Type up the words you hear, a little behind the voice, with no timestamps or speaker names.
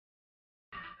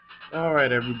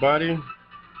Alright everybody,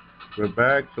 we're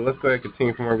back, so let's go ahead and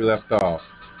continue from where we left off.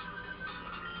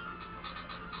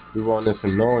 We were on this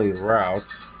annoying route.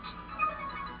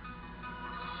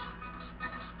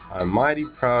 I'm mighty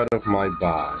proud of my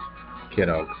bod.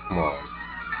 Kiddo, come on.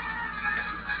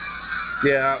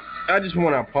 Yeah, I just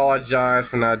want to apologize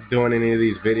for not doing any of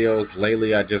these videos.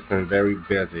 Lately I've just been very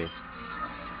busy.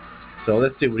 So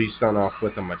let's see what he's starting off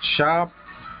with. I'm a chop.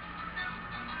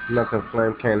 Nothing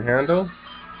flame can't handle.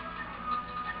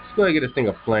 Let's go ahead and get this thing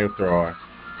a flamethrower.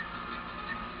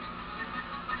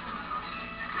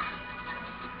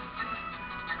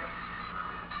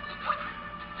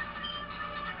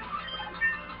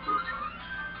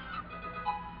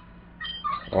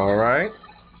 Alright.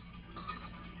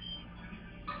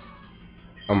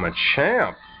 I'm a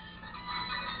champ.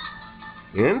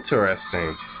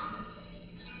 Interesting.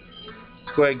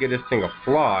 Let's go ahead and get this thing a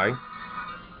fly.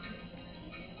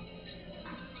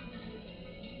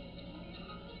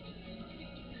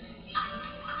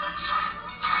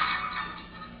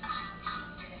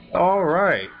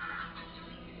 Alright.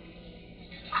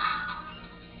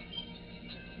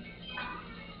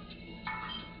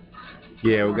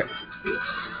 Yeah, we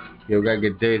gotta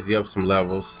get Daisy up some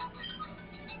levels.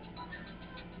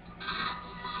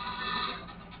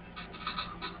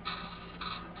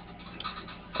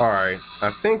 Alright,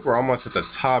 I think we're almost at the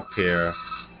top here.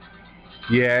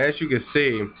 Yeah, as you can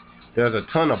see, there's a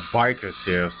ton of bikers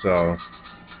here, so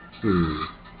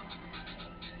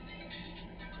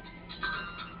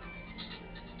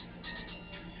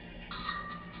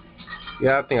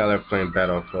yeah, I think I'll let playing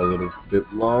battle for a little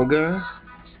bit longer.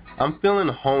 I'm feeling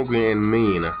hungry and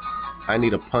mean. I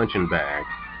need a punching bag.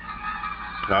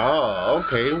 Oh,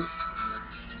 okay.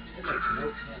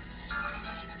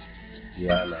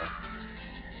 Yeah, I know.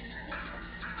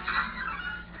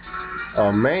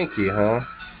 Oh, Mankey, huh?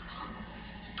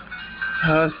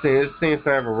 Let's see, this thing's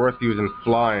not ever worth using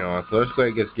fly on, so let's go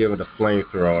ahead and just give it a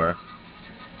flamethrower.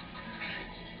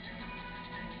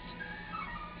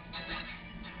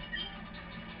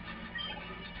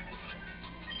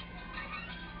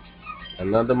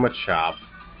 Another Machop.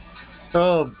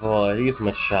 Oh boy, he's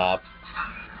Machop.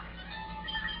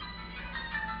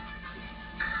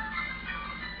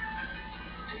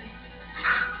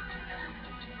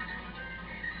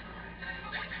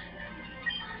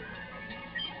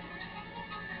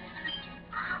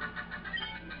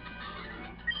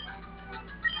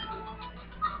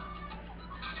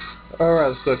 Alright,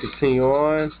 let's go continue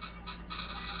on.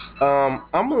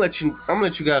 I'm gonna let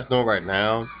you guys know right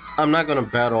now, I'm not gonna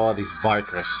battle all these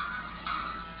bikers.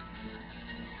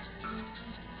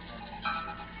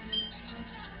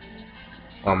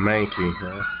 Oh, Mankey,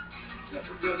 huh?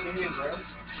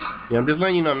 Yeah, I'm just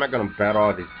letting you know I'm not gonna battle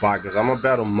all these bikers. I'm gonna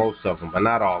battle most of them, but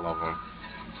not all of them.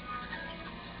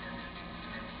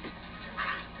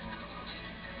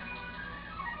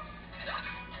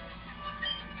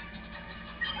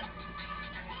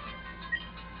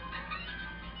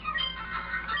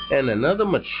 And another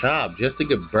Machop just to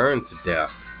get burned to death.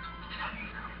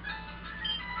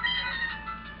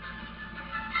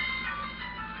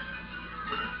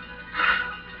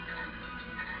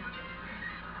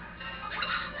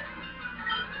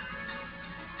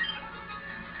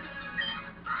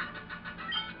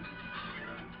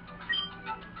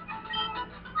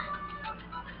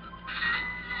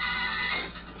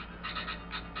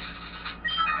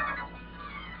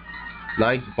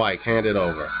 Nice bike, hand it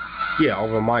over. Yeah,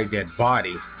 over my dead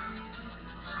body.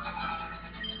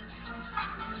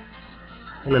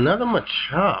 And another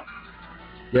Machop.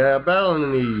 Yeah,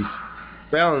 battling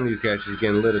these guys is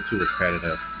getting a little too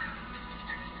repetitive.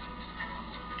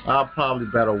 I'll probably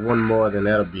battle one more, then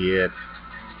that'll be it.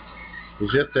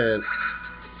 It's just that,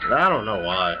 I don't know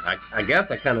why. I guess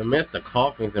I kind of missed the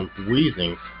coughings and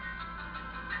wheezings.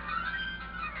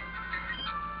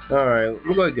 Alright,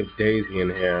 I'm going to get Daisy in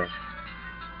here.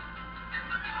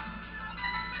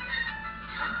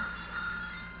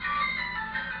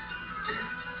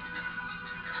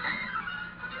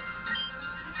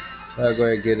 I'll go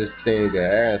ahead and get this thing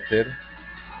acid.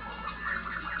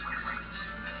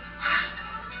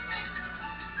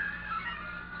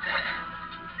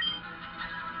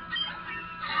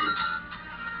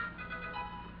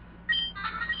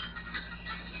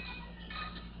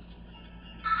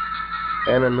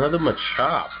 And another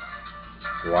Machop.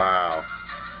 Wow.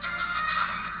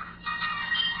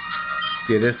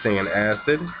 Get this thing in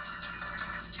acid.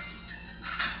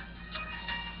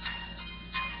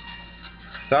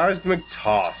 Seismic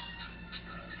Toss.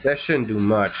 That shouldn't do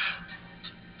much.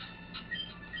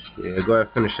 Yeah, go ahead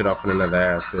and finish it off with another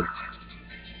acid.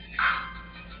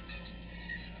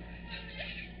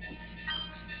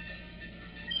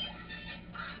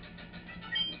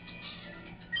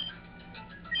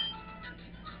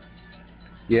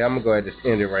 Yeah, I'm gonna go ahead and just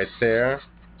end it right there,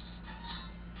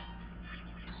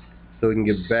 so we can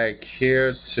get back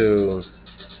here to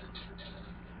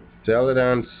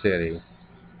Celadon City.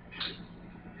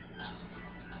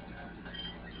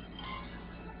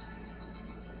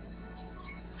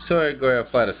 So I go ahead and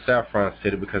fly to Saffron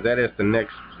City because that is the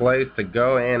next place to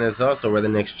go, and it's also where the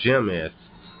next gym is.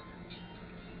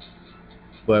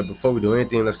 But before we do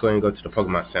anything, let's go ahead and go to the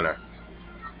Pokemon Center.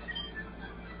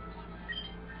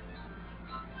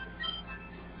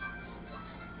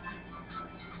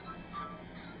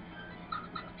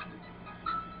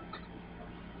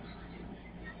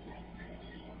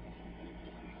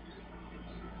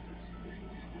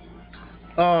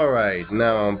 Alright,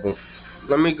 now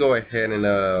let me go ahead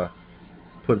and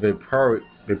put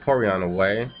Vaporeon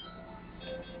away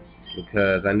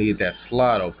because I need that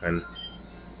slot open.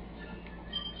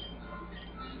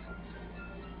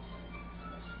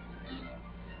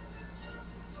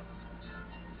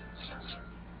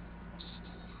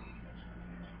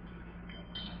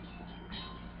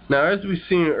 Now, as we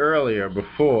seen earlier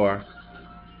before,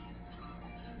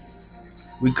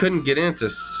 we couldn't get into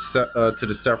to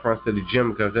the Saffron City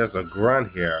Gym because there's a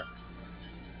grunt here.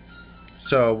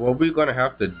 So what we're going to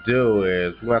have to do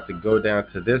is we have to go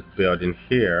down to this building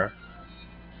here,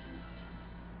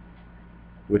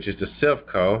 which is the Silph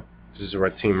Co. This is where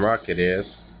Team Rocket is.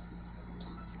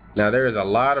 Now there is a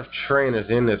lot of trainers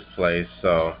in this place,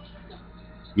 so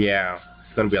yeah,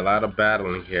 it's going to be a lot of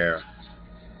battling here.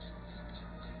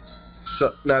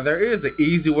 So now there is an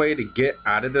easy way to get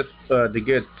out of this, to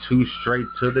get straight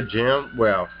to the gym.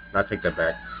 Well, I take that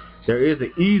back. There is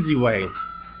an easy way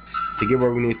to get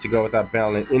where we need to go without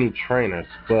battling any trainers,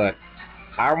 but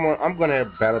I'm going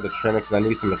to battle the trainer because I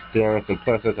need some experience, and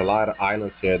plus there's a lot of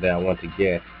items here that I want to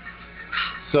get.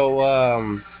 So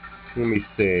let me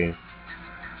see.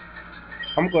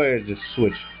 I'm going to just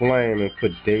switch Flame and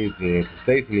put Daisy in because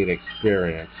Daisy needs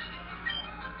experience.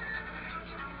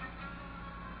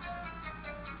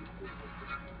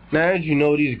 Now, as you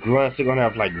know, these grunts are going to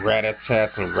have like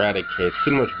Rattatas and Raticate,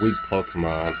 pretty much weak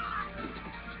Pokemon.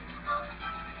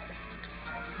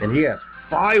 And he has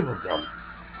 5 of them.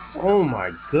 Oh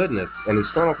my goodness. And he's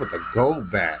starting off with a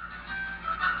Golbat.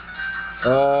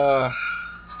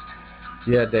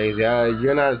 Yeah, Daisy,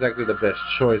 you're not exactly the best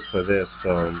choice for this,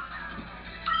 so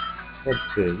let's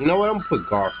see. You know what? I'm going to put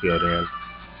Garfield in.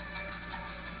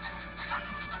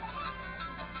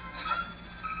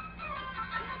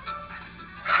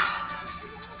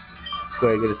 Go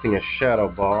ahead and get this thing a Shadow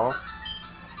Ball.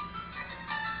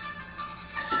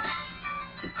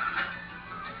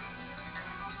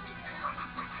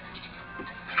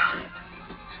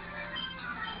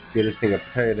 Get this thing a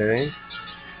Payday.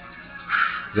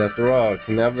 After all, you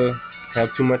can never have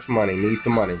too much money. Need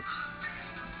the money.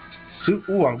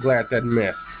 Ooh, I'm glad that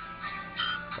missed.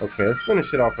 Okay, let's finish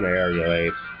it off in an Aerial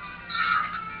Ace.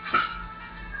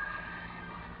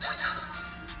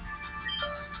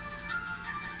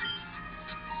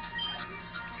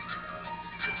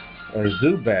 A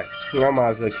Zubat. I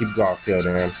might as well keep Garfield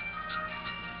in.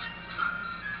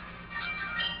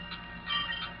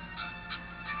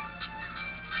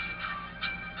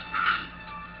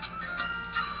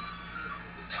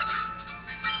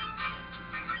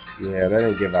 Yeah, that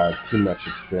didn't give out too much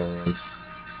experience.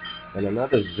 And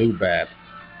another Zubat.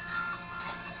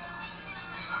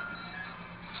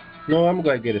 No, I'm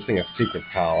going to get this thing a Secret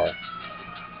Power.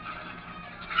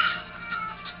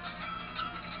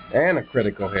 And a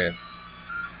critical hit.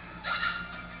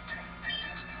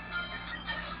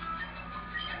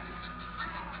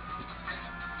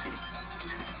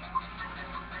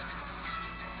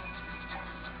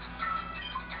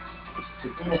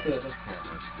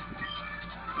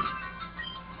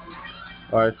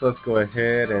 Alright, so let's go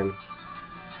ahead and...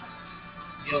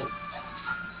 Yo.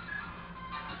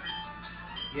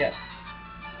 Yes.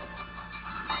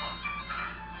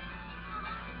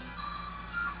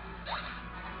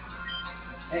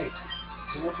 Hey,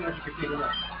 you want to pick him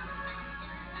up?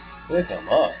 Pick him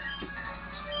up?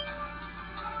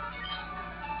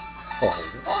 Oh,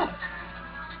 what?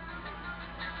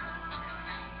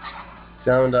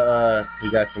 Down to,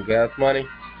 you got some gas money?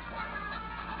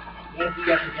 Yes, you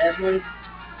got some gas money?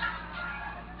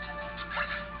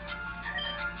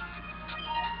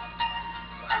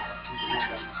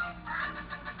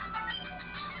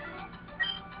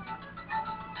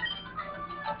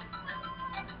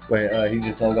 Wait, he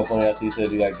just hung up on you after he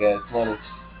said he got gas money.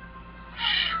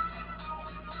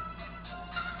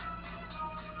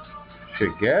 Shit,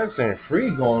 gas ain't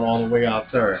free going all the way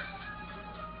out there.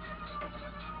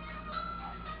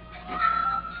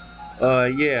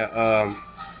 Yeah,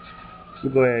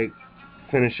 we'll go ahead and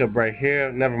finish up right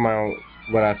here. Never mind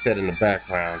what I said in the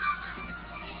background.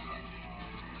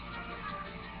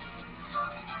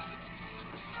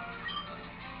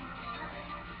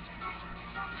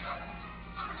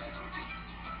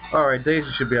 Alright, Daisy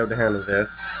should be able to handle this.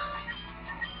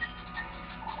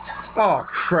 Oh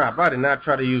crap, I did not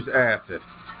try to use acid.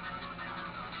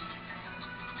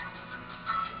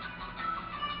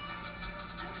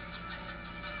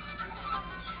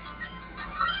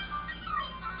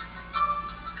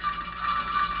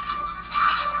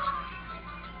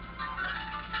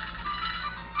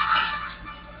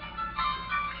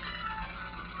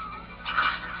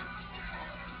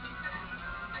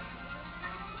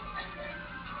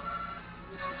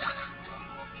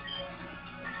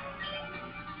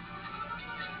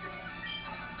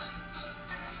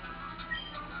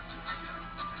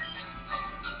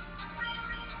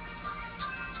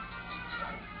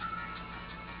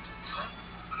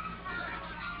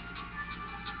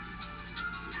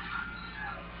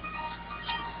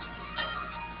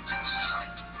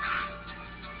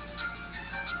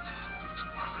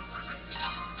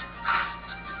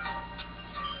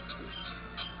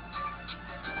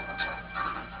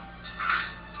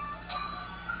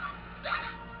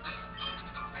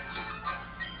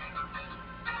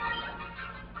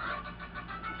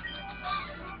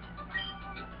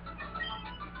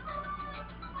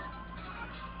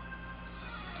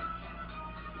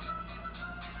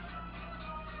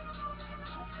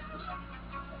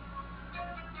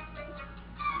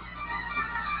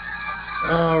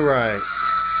 Alright.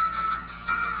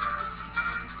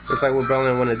 Looks like we're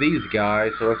battling one of these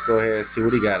guys, so let's go ahead and see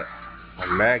what he got. A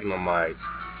Magnemite.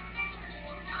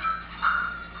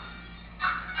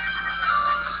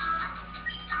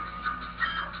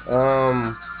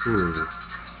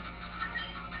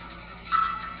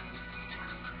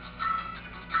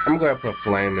 I'm gonna put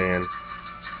Flame in.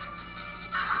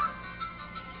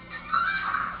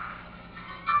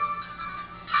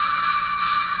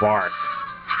 Bark.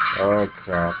 Oh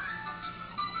crap.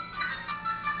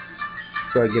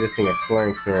 So I get this thing a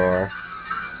flamethrower.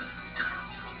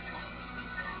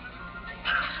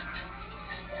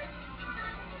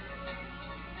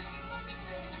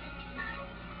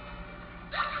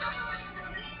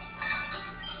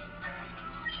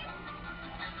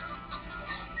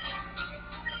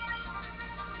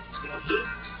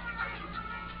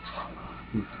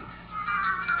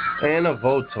 And a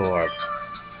Voltorb.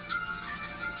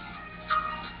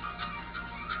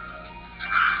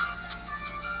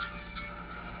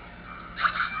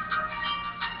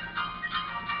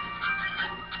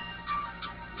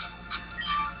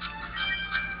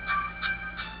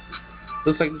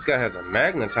 Looks like this guy has a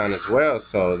Magneton as well,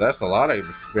 so that's a lot of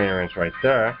experience right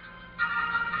there.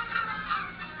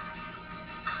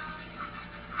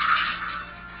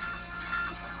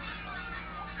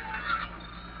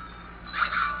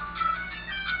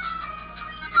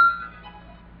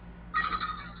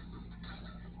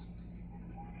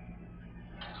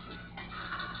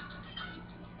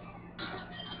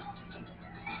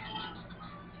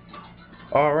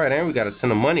 Alright, and we got a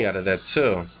ton of money out of that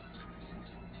too.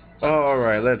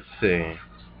 Alright, let's see.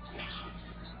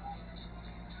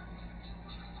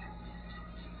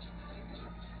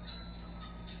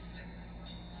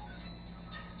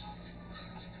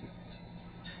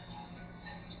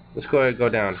 Let's go ahead and go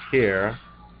down here.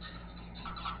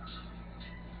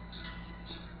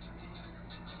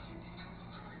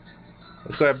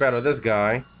 Let's go ahead and battle this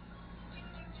guy.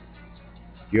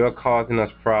 You're causing us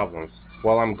problems.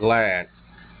 Well, I'm glad,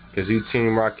 because you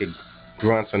Team Rocket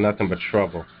grunts are nothing but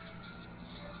trouble.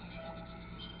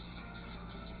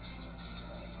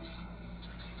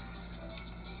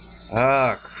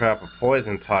 Ah, crap, a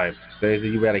poison type. Daisy,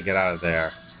 you better get out of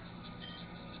there.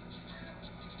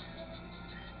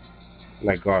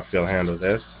 Let Garfield handle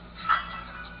this.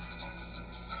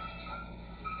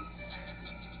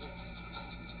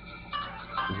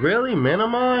 Really?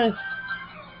 Minimize?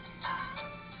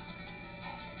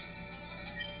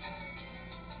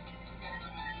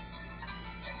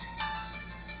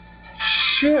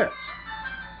 Shit.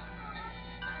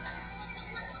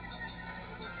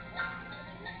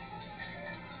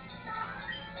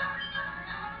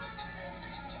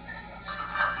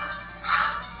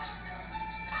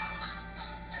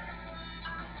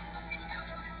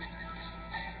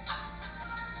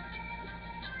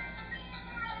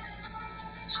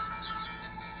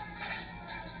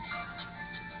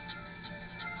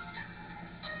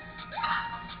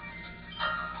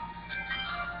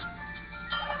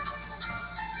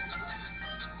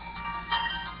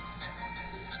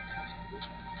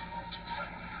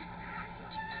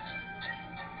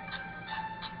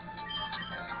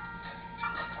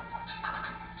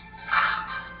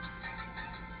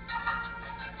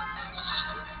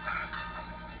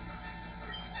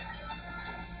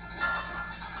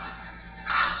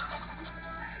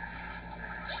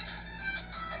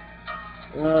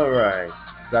 Alright.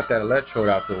 Got that electrode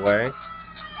out the way.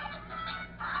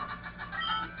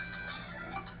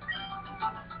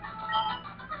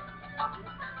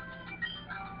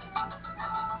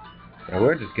 And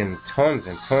we're just getting tons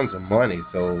and tons of money,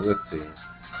 so let's see.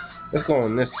 Let's go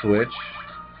on this switch.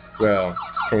 Well,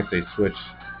 can't say switch.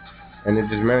 And it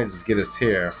just managed to get us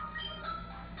here.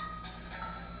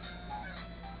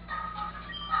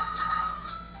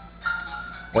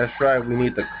 That's right, we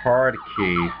need the card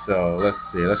key. So let's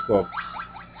see, let's go up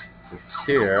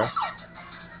here.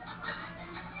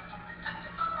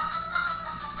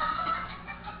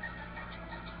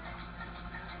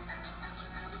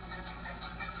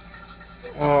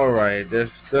 Alright, there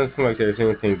doesn't seem like there's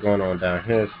anything going on down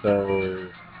here, so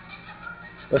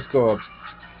let's go up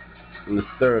on the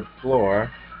 3rd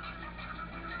floor.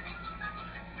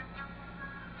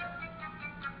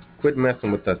 Quit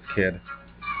messing with us, kid.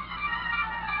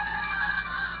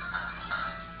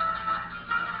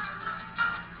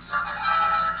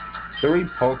 Three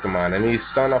Pokemon, and he's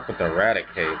starting off with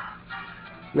Eradicate.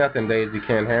 Nothing Daisy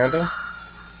can't handle.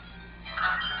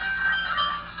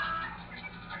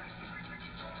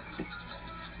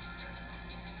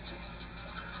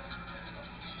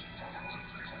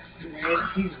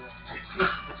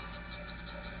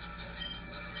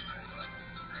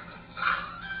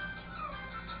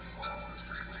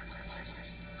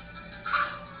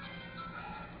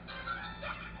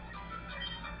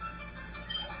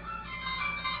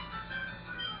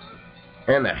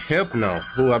 And a Hypno.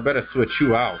 Ooh, I better switch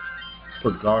you out.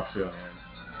 Put Garfield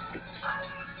in.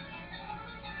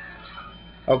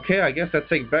 Okay, I guess I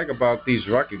take back about these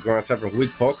Rocket Grunts having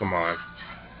weak Pokemon.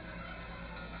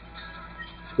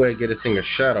 Let's go ahead and get this thing a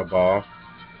Shadow Ball.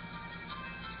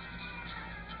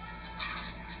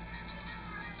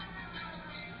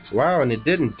 Wow, and it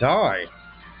didn't die.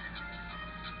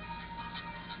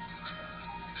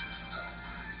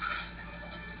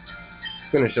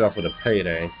 Finish it off with a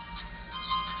Payday.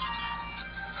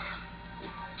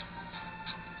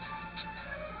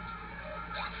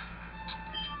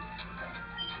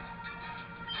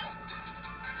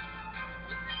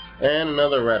 And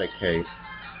another Eradicate.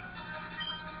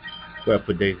 Go ahead and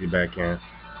put Daisy back in.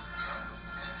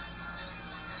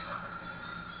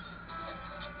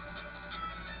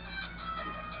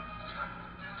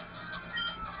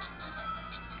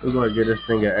 We're going to get this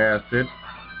thing an acid.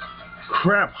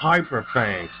 Crap, Hyper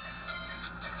Fang.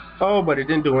 Oh, but it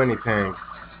didn't do anything.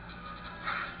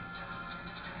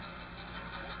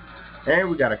 And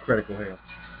we got a critical hit.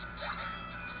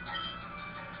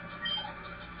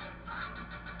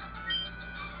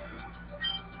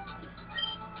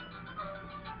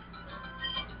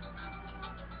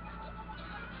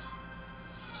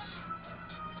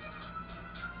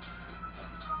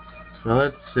 Now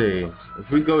let's see.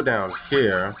 If we go down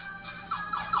here,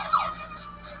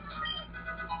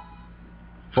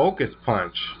 Focus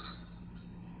Punch.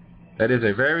 That is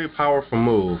a very powerful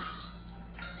move.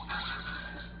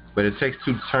 But it takes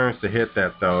 2 turns to hit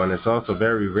that though, and it's also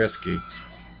very risky.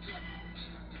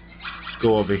 Let's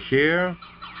go over here.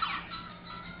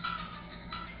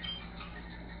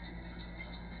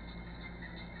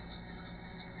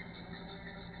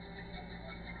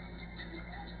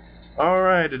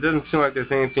 Alright, it doesn't seem like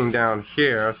there's anything down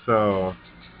here, so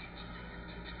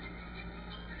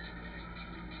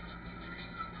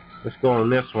let's go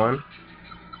on this one.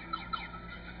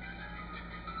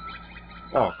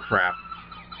 Oh crap.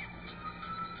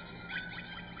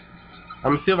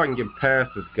 I'm gonna see if I can get past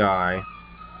this guy.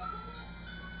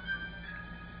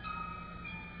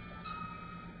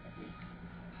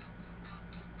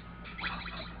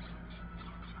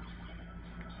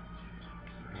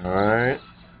 Alright.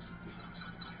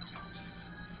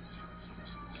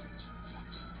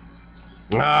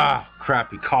 Ah, crap,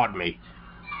 he caught me.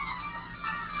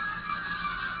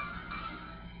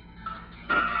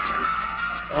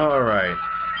 Alright.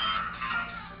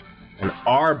 An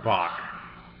Arbok.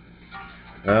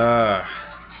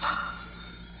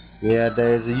 Yeah,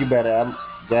 Daisy, you better, I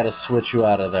gotta switch you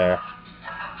out of there.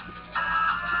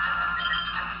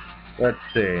 Let's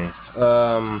see.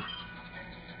 I'm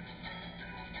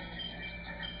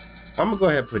gonna go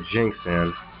ahead and put Jinx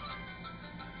in.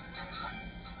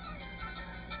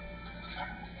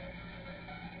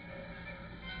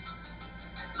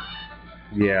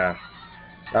 Yeah,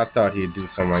 I thought he'd do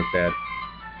something like that.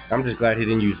 I'm just glad he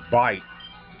didn't use Bite.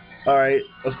 Alright,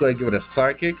 let's go ahead and give it a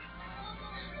Psychic.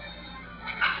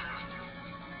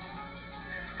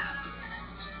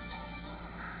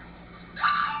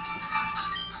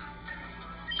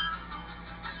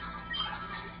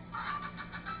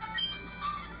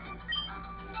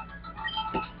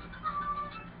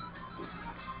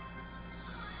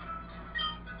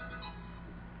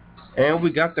 And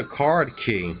we got the card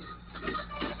key.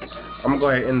 I'm going to go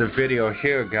ahead and end the video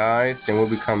here, guys, and when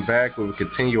we come back, we will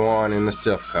continue on in the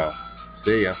Silph car.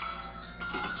 See ya.